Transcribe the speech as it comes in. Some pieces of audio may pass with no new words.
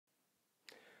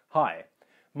Hi,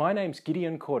 my name's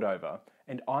Gideon Cordover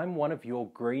and I'm one of your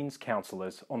Greens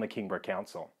councillors on the Kingborough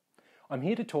Council. I'm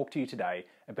here to talk to you today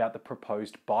about the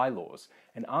proposed bylaws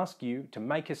and ask you to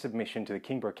make a submission to the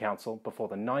Kingborough Council before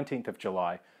the 19th of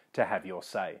July to have your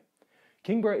say.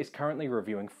 Kingborough is currently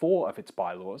reviewing 4 of its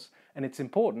bylaws and it's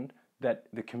important that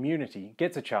the community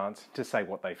gets a chance to say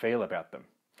what they feel about them.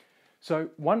 So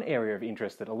one area of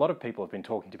interest that a lot of people have been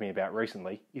talking to me about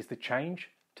recently is the change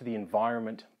to the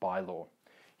environment bylaw.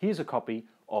 Here's a copy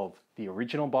of the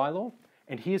original bylaw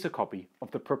and here's a copy of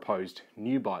the proposed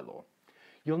new bylaw.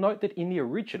 You'll note that in the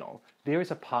original there is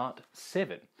a part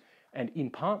 7, and in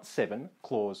part 7,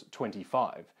 clause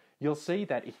 25, you'll see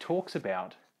that it talks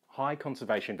about high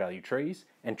conservation value trees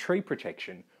and tree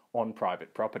protection on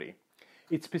private property.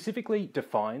 It specifically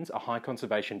defines a high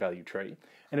conservation value tree,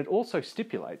 and it also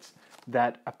stipulates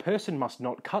that a person must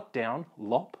not cut down,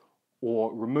 lop,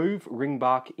 or remove,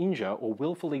 ringbark, injure, or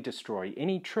willfully destroy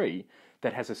any tree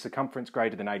that has a circumference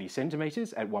greater than 80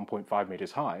 centimetres at 1.5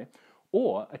 metres high,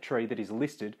 or a tree that is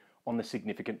listed on the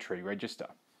significant tree register.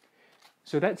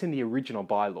 So that's in the original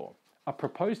bylaw. A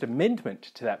proposed amendment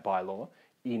to that bylaw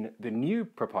in the new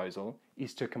proposal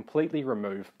is to completely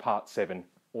remove part 7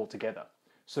 altogether,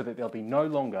 so that there'll be no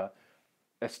longer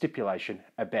a stipulation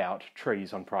about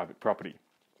trees on private property.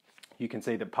 You can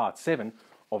see that part 7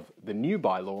 of the new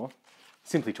bylaw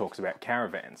simply talks about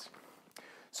caravans.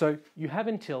 So you have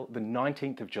until the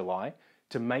 19th of July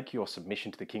to make your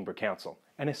submission to the Kingborough Council,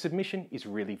 and a submission is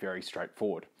really very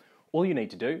straightforward. All you need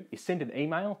to do is send an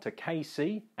email to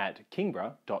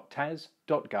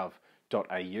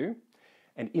kc@kingborough.tas.gov.au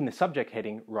and in the subject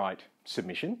heading write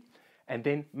submission, and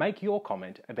then make your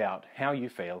comment about how you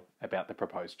feel about the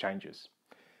proposed changes.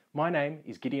 My name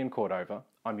is Gideon Cordover.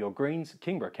 I'm your Greens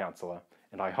Kingborough councillor,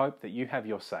 and I hope that you have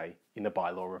your say in the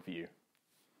bylaw review.